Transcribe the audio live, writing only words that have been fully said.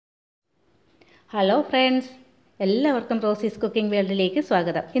Hello friends, എല്ലാവർക്കും റോസീസ് cooking വേൾഡിലേക്ക്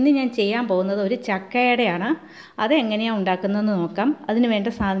സ്വാഗതം. ഇന്ന് ഞാൻ ചെയ്യാൻ പോകുന്നത് ഒരു ചക്കയുടെയാണ്. അതെങ്ങനെയാണ് ഉണ്ടാക്കുന്നതെന്ന് നോക്കാം. അതിന്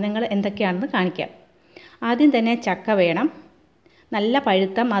വേണ്ട സാധനങ്ങൾ എന്തൊക്കെയാണെന്ന് കാണിക്കാം. ആദ്യം തന്നെ ചക്ക വേണം. നല്ല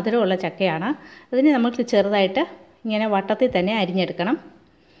പഴുത്ത മധുരമുള്ള ചക്കയാണ്. അതിന് നമുക്ക് ചെറുതായിട്ട് ഇങ്ങനെ വട്ടത്തിൽ തന്നെ അരിഞ്ഞെടുക്കണം.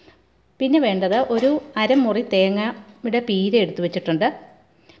 പിന്നെ വേണ്ടത് ഒരു അരമുറി തേങ്ങയുടെ പീര എടുത്ത് വെച്ചിട്ടുണ്ട്.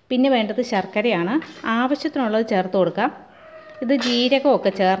 പിന്നെ വേണ്ടത് ശർക്കരയാണ്. ആവശ്യത്തിനുള്ളത് ചേർത്ത് കൊടുക്കാം. ഇത്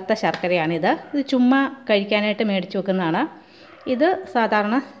ജീരകമൊക്കെ ചേർത്ത ശർക്കരയാണിത്. ഇത് ചുമ്മാ കഴിക്കാനായിട്ട് മേടിച്ച് വെക്കുന്നതാണ്. ഇത്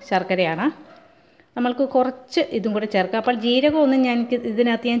സാധാരണ ശർക്കരയാണ്. നമ്മൾക്ക് കുറച്ച് ഇതും കൂടെ ചേർക്കാം. അപ്പോൾ ജീരകമൊന്നും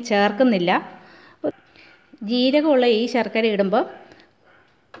ഇതിനകത്ത് ഞാൻ ചേർക്കുന്നില്ല. ജീരകമുള്ള ഈ ശർക്കര ഇടുമ്പോൾ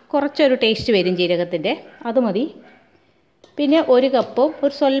കുറച്ചൊരു ടേസ്റ്റ് വരും ജീരകത്തിൻ്റെ. അത് മതി. പിന്നെ ഒരു കപ്പും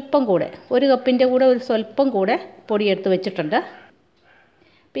ഒരു സ്വല്പം കൂടെ, ഒരു കപ്പിൻ്റെ കൂടെ ഒരു സ്വല്പം കൂടെ പൊടിയെടുത്ത് വെച്ചിട്ടുണ്ട്.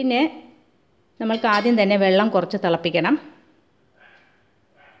 പിന്നെ നമ്മൾക്ക് ആദ്യം തന്നെ വെള്ളം കുറച്ച് തിളപ്പിക്കണം.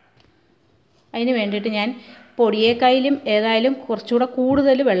 അതിന് വേണ്ടിയിട്ട് ഞാൻ പൊടിയേക്കായാലും ഏതായാലും കുറച്ചുകൂടെ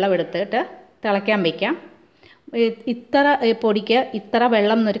കൂടുതൽ വെള്ളം എടുത്തിട്ട് തിളയ്ക്കാൻ വയ്ക്കാം. ഇത്ര പൊടിക്ക് ഇത്ര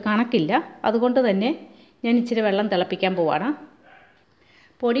വെള്ളം എന്നൊരു കണക്കില്ല. അതുകൊണ്ട് തന്നെ ഞാൻ ഇച്ചിരി വെള്ളം തിളപ്പിക്കാൻ പോവാണ്.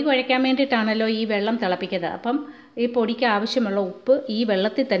 പൊടി കുഴയ്ക്കാൻ വേണ്ടിയിട്ടാണല്ലോ ഈ വെള്ളം തിളപ്പിക്കുന്നത്. അപ്പം ഈ പൊടിക്ക് ആവശ്യമുള്ള ഉപ്പ് ഈ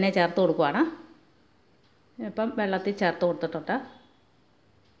വെള്ളത്തിൽ തന്നെ ചേർത്ത് കൊടുക്കുവാണ്. ഇപ്പം വെള്ളത്തിൽ ചേർത്ത് കൊടുത്തിട്ടുണ്ട്.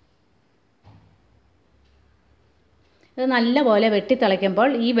 ഇത് നല്ലപോലെ വെട്ടി തിളയ്ക്കുമ്പോൾ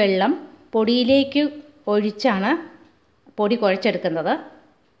ഈ വെള്ളം പൊടിയിലേക്ക് ഒഴിച്ചാണ് പൊടി കുഴച്ചെടുക്കുന്നത്.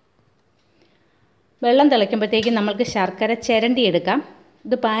 വെള്ളം തിളയ്ക്കുമ്പോഴത്തേക്കും നമ്മൾക്ക് ശർക്കര ചിരണ്ടി എടുക്കാം.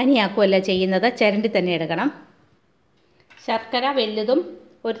 ഇത് പാനിയാക്കുമല്ല ചെയ്യുന്നത്, ചിരണ്ടി തന്നെ എടുക്കണം. ശർക്കര വലുതും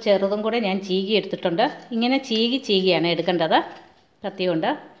ഒരു ചെറുതും കൂടെ ഞാൻ ചീകി എടുത്തിട്ടുണ്ട്. ഇങ്ങനെ ചീകിയാണ് എടുക്കേണ്ടത് കത്തി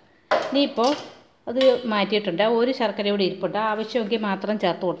കൊണ്ട്. ഇനിയിപ്പോൾ അത് മാറ്റിയിട്ടുണ്ട്. ഒരു ശർക്കര കൂടി ഇരിപ്പുണ്ട്. ആവശ്യമെങ്കിൽ മാത്രം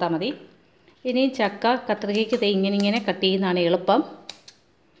ചേർത്ത് കൊടുത്താൽ മതി. ഇനി ചക്ക കത്രികയ്ക്ക് ഇങ്ങനെ കട്ട് ചെയ്യുന്നതാണ് എളുപ്പം.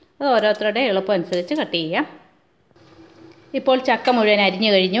 അത് ഓരോരുത്തരുടെ എളുപ്പം അനുസരിച്ച് കട്ട് ചെയ്യാം. ഇപ്പോൾ ചക്ക മുഴുവൻ അരിഞ്ഞു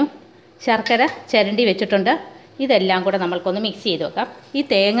കഴിഞ്ഞു. ശർക്കര ചിരണ്ടി വെച്ചിട്ടുണ്ട്. ഇതെല്ലാം കൂടെ നമ്മൾക്കൊന്ന് മിക്സ് ചെയ്ത് വെക്കാം. ഈ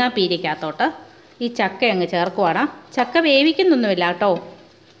തേങ്ങാ പീരയ്ക്കകത്തോട്ട് ഈ ചക്ക അങ്ങ് ചേർക്കുവാണ്. ചക്ക വേവിക്കുന്നൊന്നുമില്ല കേട്ടോ.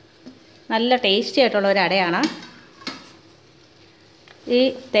 നല്ല ടേസ്റ്റി ആയിട്ടുള്ള ഒരു അടയാണ്. ഈ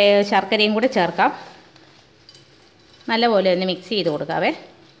ശർക്കരയും കൂടെ ചേർക്കാം. നല്ലപോലെ ഒന്ന് മിക്സ് ചെയ്ത് കൊടുക്കാവേ.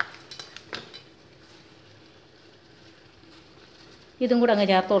 ഇതും കൂടെ അങ്ങ്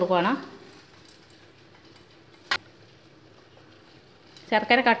ചേർത്ത് കൊടുക്കുകയാണ്.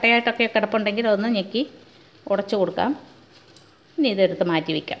 ശർക്കര കട്ടയായിട്ടൊക്കെ കിടപ്പുണ്ടെങ്കിൽ അതൊന്ന് ഞെക്കി ഉടച്ചു കൊടുക്കാം. ഇനി ഇതെടുത്ത്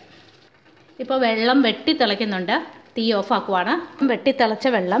മാറ്റി വയ്ക്കാം. ഇപ്പോൾ വെള്ളം വെട്ടി തിളയ്ക്കുന്നുണ്ട്. തീ ഓഫാക്കുവാണ്. വെട്ടി തിളച്ച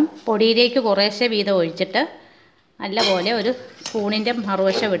വെള്ളം പൊടിയിലേക്ക് കുറേശ്ശെ വീതം ഒഴിച്ചിട്ട് നല്ലപോലെ ഒരു സ്പൂണിൻ്റെ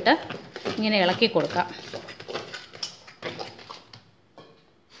മറുവശം വിട്ട് ഇങ്ങനെ ഇളക്കി കൊടുക്കാം.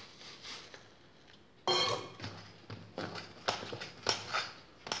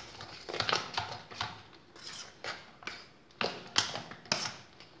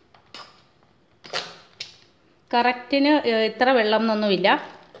 കറക്റ്റിന് ഇത്ര വെള്ളം എന്നൊന്നുമില്ല.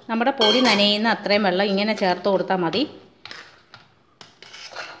 നമ്മുടെ പൊടി നനയുന്ന അത്രയും വെള്ളം ഇങ്ങനെ ചേർത്ത് കൊടുത്താൽ മതി.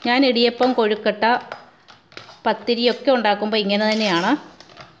 ഞാൻ ഇടിയപ്പം, കൊഴുക്കട്ട, പത്തിരിയൊക്കെ ഉണ്ടാക്കുമ്പോൾ ഇങ്ങനെ തന്നെയാണ്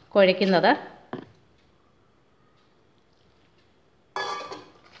കുഴയ്ക്കുന്നത്.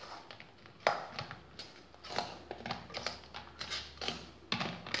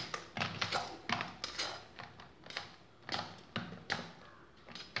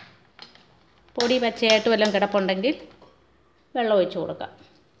 പൊടി പച്ചയായിട്ട് വല്ലതും കിടപ്പുണ്ടെങ്കിൽ വെള്ളം ഒഴിച്ച് കൊടുക്കാം.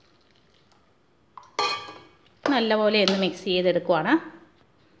 നല്ലപോലെ ഒന്ന് മിക്സ് ചെയ്തെടുക്കുവാണ്.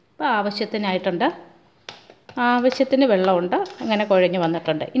 അപ്പോൾ ആവശ്യത്തിനായിട്ടുണ്ട്. ആവശ്യത്തിന് വെള്ളമുണ്ട്. അങ്ങനെ കുഴഞ്ഞ്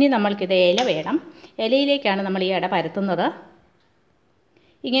വന്നിട്ടുണ്ട്. ഇനി നമ്മൾക്കിത് ഇല വേണം. ഇലയിലേക്കാണ് നമ്മൾ ഈ അട പരത്തുന്നത്.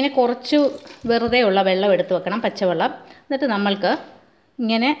 ഇങ്ങനെ കുറച്ച് വെറുതെ ഉള്ള വെള്ളം എടുത്ത് വെക്കണം, പച്ചവെള്ളം. എന്നിട്ട് നമ്മൾക്ക്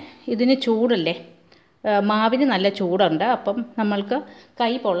ഇങ്ങനെ ഇതിന് ചൂടല്ലേ, മാവിന് നല്ല ചൂടുണ്ട്. അപ്പം നമ്മൾക്ക്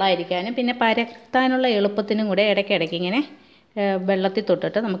കൈ പൊള്ളാതിരിക്കാനും പിന്നെ പരത്താനുള്ള എളുപ്പത്തിനും കൂടെ ഇടയ്ക്കിടയ്ക്ക് ഇങ്ങനെ വെള്ളത്തിൽ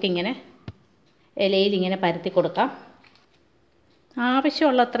തൊട്ടിട്ട് നമുക്കിങ്ങനെ ഇലയിൽ ഇങ്ങനെ പരത്തി കൊടുക്കാം.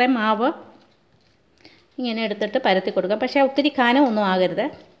 ആവശ്യമുള്ള അത്രയും മാവ് ഇങ്ങനെ എടുത്തിട്ട് പരത്തി കൊടുക്കാം. പക്ഷേ ഒത്തിരി കനമൊന്നും ആകരുത്.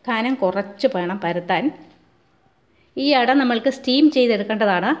 കനം കുറച്ച് വേണം പരത്താൻ. ഈ അട നമ്മൾക്ക് സ്റ്റീം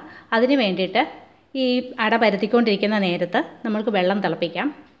ചെയ്തെടുക്കേണ്ടതാണ്. അതിന് വേണ്ടിയിട്ട് ഈ അട പരത്തിക്കൊണ്ടിരിക്കുന്ന നേരത്ത് നമ്മൾക്ക് വെള്ളം തിളപ്പിക്കാം.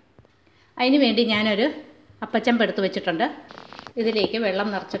 അതിന് വേണ്ടി ഞാനൊരു അപ്പച്ചമ്പ് എടുത്ത് വെച്ചിട്ടുണ്ട്. ഇതിലേക്ക് വെള്ളം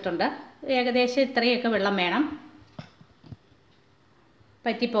നിറച്ചിട്ടുണ്ട്. ഏകദേശം ഇത്രയൊക്കെ വെള്ളം വേണം,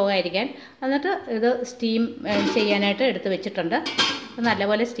 പറ്റിപ്പോകാതിരിക്കാൻ. എന്നിട്ട് ഇത് സ്റ്റീം ചെയ്യാനായിട്ട് എടുത്ത് വെച്ചിട്ടുണ്ട്.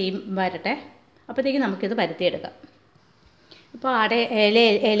 നല്ലപോലെ സ്റ്റീം വരട്ടെ. അപ്പോഴത്തേക്ക് നമുക്കിത് പരത്തിയെടുക്കാം. ഇപ്പോൾ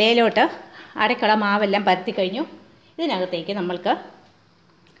ഇലയിലോട്ട് അടയ്ക്കുള്ള മാവെല്ലാം പരത്തി കഴിഞ്ഞു. ഇതിനകത്തേക്ക് നമ്മൾക്ക്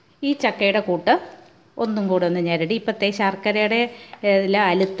ഈ ചക്കയുടെ കൂട്ട് ഒന്നും കൂടെ ഒന്ന് ഞെരടി ഇപ്പോഴത്തെ ശർക്കരയുടെ എല്ലാം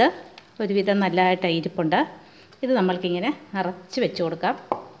അലുത്ത് ഒരുവിധം നല്ലതായിട്ട് ഇരിപ്പുണ്ട്. ഇത് നമ്മൾക്കിങ്ങനെ നിറച്ച് വെച്ച് കൊടുക്കാം.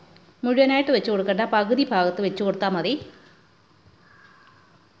 മുഴുവനായിട്ട് വെച്ച് കൊടുക്കേണ്ട, പകുതി ഭാഗത്ത് വെച്ച് കൊടുത്താൽ മതി.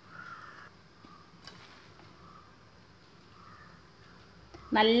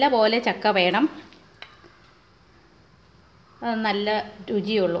 നല്ല പോലെ ചക്ക വേണം, അത് നല്ല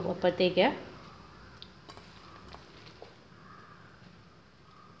രുചിയുള്ളൂ അപ്പോഴത്തേക്ക്.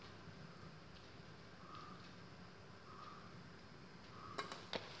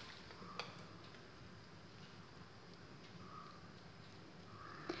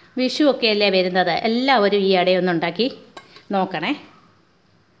 വിഷുവൊക്കെ അല്ലേ വരുന്നത്, എല്ലാവരും ഈ അടയൊന്ന് ഉണ്ടാക്കി നോക്കണേ.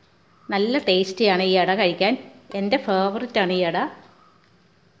 നല്ല ടേസ്റ്റിയാണ് ഈ അട കഴിക്കാൻ. എൻ്റെ ഫേവററ്റാണ് ഈ അട.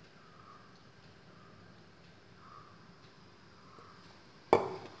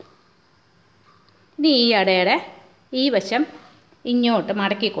 ഇനി ഈ അടയുടെ ഈ വശം ഇങ്ങോട്ട്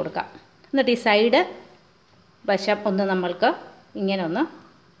മടക്കി കൊടുക്കാം. എന്നിട്ട് ഈ സൈഡ് വശം ഒന്ന് നമ്മൾക്ക് ഇങ്ങനെ ഒന്ന്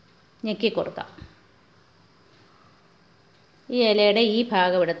ഞെക്കി കൊടുക്കാം. ഈ ഇലയുടെ ഈ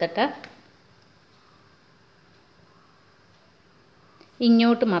ഭാഗം എടുത്തിട്ട്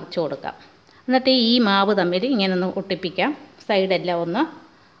ഇങ്ങോട്ട് മറിച്ച് കൊടുക്കാം. എന്നിട്ട് ഈ മാവ് തമ്മിൽ ഇങ്ങനെ ഒന്ന് ഒട്ടിപ്പിക്കാം. സൈഡെല്ലാം ഒന്ന്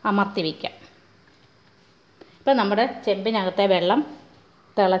അമർത്തി വയ്ക്കാം. ഇപ്പം നമ്മുടെ ചെമ്പിനകത്തെ വെള്ളം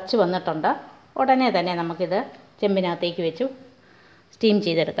തിളച്ച് വന്നിട്ടുണ്ട്. ഉടനെ തന്നെ നമുക്കിത് ചെമ്പിനകത്തേക്ക് വെച്ച് സ്റ്റീം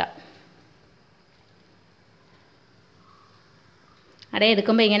ചെയ്തെടുക്കാം.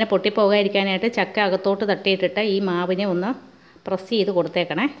 അടയെടുക്കുമ്പോൾ ഇങ്ങനെ പൊട്ടിപ്പോകാതിരിക്കാനായിട്ട് ചക്ക അകത്തോട്ട് തട്ടിയിട്ടിട്ട് ഈ മാവിനെ ഒന്ന് പ്രസ് ചെയ്ത്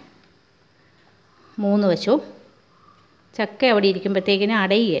കൊടുത്തേക്കണേ. 3 വശവും. ചക്ക അവിടെ ഇരിക്കുമ്പോഴത്തേക്കിന്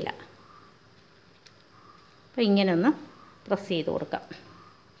അടയുകയില്ല. അപ്പോൾ ഇങ്ങനെ ഒന്ന് പ്രസ് ചെയ്ത് കൊടുക്കാം.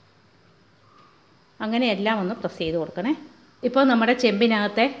 അങ്ങനെ എല്ലാം ഒന്ന് പ്രസ് ചെയ്ത് കൊടുക്കണേ. ഇപ്പോൾ നമ്മുടെ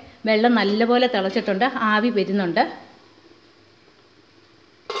ചെമ്പിനകത്തെ വെള്ളം നല്ലപോലെ തിളച്ചിട്ടുണ്ട്, ആവി വരുന്നുണ്ട്.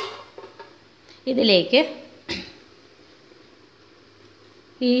 ഇതിലേക്ക്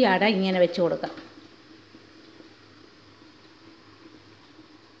ഈ അട ഇങ്ങനെ വെച്ച് കൊടുക്കാം.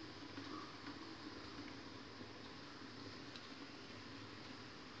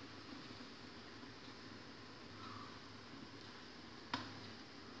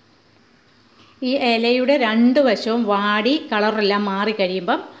 ഈ ഇലയുടെ 2 വശവും വാടി കളറെല്ലാം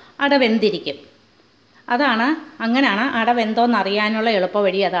മാറിക്കഴിയുമ്പം അട വെന്തിരിക്കും. അങ്ങനെയാണ് അട വെന്തോന്ന് അറിയാനുള്ള എളുപ്പ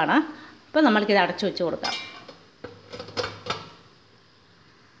വഴി അതാണ്. അപ്പോൾ നമ്മൾക്കിത് അടച്ചു വെച്ച് കൊടുക്കാം.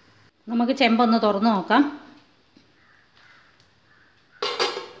 നമുക്ക് ചെമ്പൊന്ന് തുറന്ന് നോക്കാം.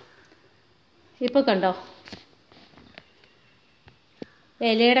 ഇപ്പോൾ കണ്ടോ,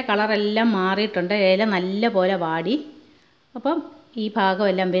 ഇലയുടെ കളറെല്ലാം മാറിയിട്ടുണ്ട്. ഇല നല്ല പോലെ വാടി. അപ്പം ഈ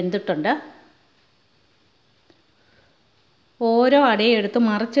ഭാഗമെല്ലാം വെന്തിട്ടുണ്ട്. ഓരോ അടയും എടുത്ത്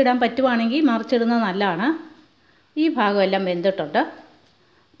മറിച്ചിടാൻ പറ്റുവാണെങ്കിൽ മറിച്ചിടുന്നത് നല്ലതാണ്. ഈ ഭാഗമെല്ലാം വെന്തിട്ടുണ്ട്.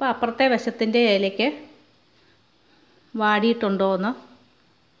 അപ്പോൾ അപ്പുറത്തെ വശത്തിൻ്റെ ഇലയ്ക്ക് വാടിയിട്ടുണ്ടോ എന്ന്,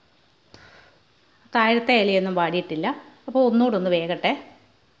 താഴത്തെ ഇലയൊന്നും വാടിയിട്ടില്ല. അപ്പോൾ ഒന്നുകൂടെ ഒന്ന് വേകട്ടെ.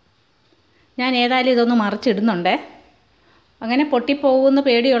 ഞാൻ ഏതായാലും ഇതൊന്ന് മറിച്ചിടുന്നുണ്ട്. അങ്ങനെ പൊട്ടിപ്പോകുന്ന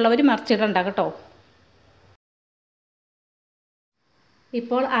പേടിയുള്ളവർ മറിച്ചിടണ്ട കേട്ടോ.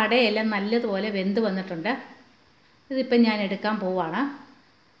 ഇപ്പോൾ അടയെല്ലാം നല്ലതുപോലെ വെന്ത് വന്നിട്ടുണ്ട്. ഇതിപ്പം ഞാൻ എടുക്കാൻ പോവാണ്.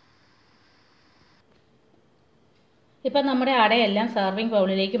 ഇപ്പം നമ്മുടെ അടയെല്ലാം സെർവിങ്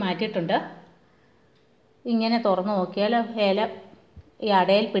ബൗളിലേക്ക് മാറ്റിയിട്ടുണ്ട്. ഇങ്ങനെ തുറന്ന് നോക്കിയാൽ ഇല ഈ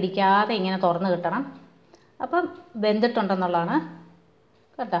അടയിൽ പിടിക്കാതെ ഇങ്ങനെ തുറന്ന് കിട്ടണം. അപ്പം വെന്തിട്ടുണ്ടെന്നുള്ളതാണ്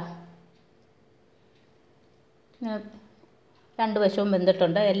കേട്ടോ. 2 വശവും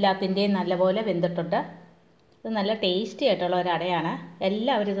വെന്തിട്ടുണ്ട്. എല്ലാത്തിൻ്റെയും നല്ലപോലെ വെന്തിട്ടുണ്ട്. ഇത് നല്ല ടേസ്റ്റി ആയിട്ടുള്ള ഒരു അടയാണ്.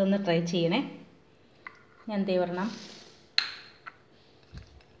 എല്ലാവരും ഇതൊന്ന് ട്രൈ ചെയ്യണേ. ഞാൻ തീവരണം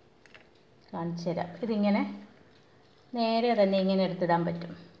കാണിച്ചു തരാം. ഇതിങ്ങനെ നേരെ തന്നെ ഇങ്ങനെ എടുത്തിടാൻ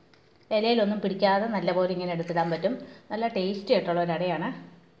പറ്റും. ഇലയിലൊന്നും പിടിക്കാതെ നല്ലപോലെ ഇങ്ങനെ എടുത്തിടാൻ പറ്റും. നല്ല ടേസ്റ്റി ആയിട്ടുള്ള ഒരു അടയാണ്.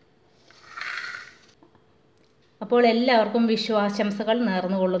 അപ്പോൾ എല്ലാവർക്കും വിഷു ആശംസകൾ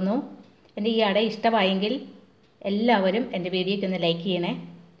നേർന്നുകൊള്ളുന്നു. എൻ്റെ ഈ അട ഇഷ്ടമായെങ്കിൽ എല്ലാവരും എൻ്റെ വീഡിയോയ്ക്ക് ഒന്ന് ലൈക്ക് ചെയ്യണേ.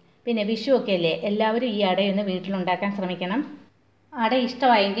 പിന്നെ വിഷുവൊക്കെ അല്ലേ, എല്ലാവരും ഈ അടയൊന്ന് വീട്ടിലുണ്ടാക്കാൻ ശ്രമിക്കണം. അട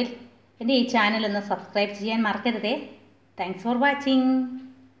ഇഷ്ടമായെങ്കിൽ എൻ്റെ ഈ ചാനൽ ഒന്ന് സബ്സ്ക്രൈബ് ചെയ്യാൻ മറക്കരുതേ. Thanks for watching.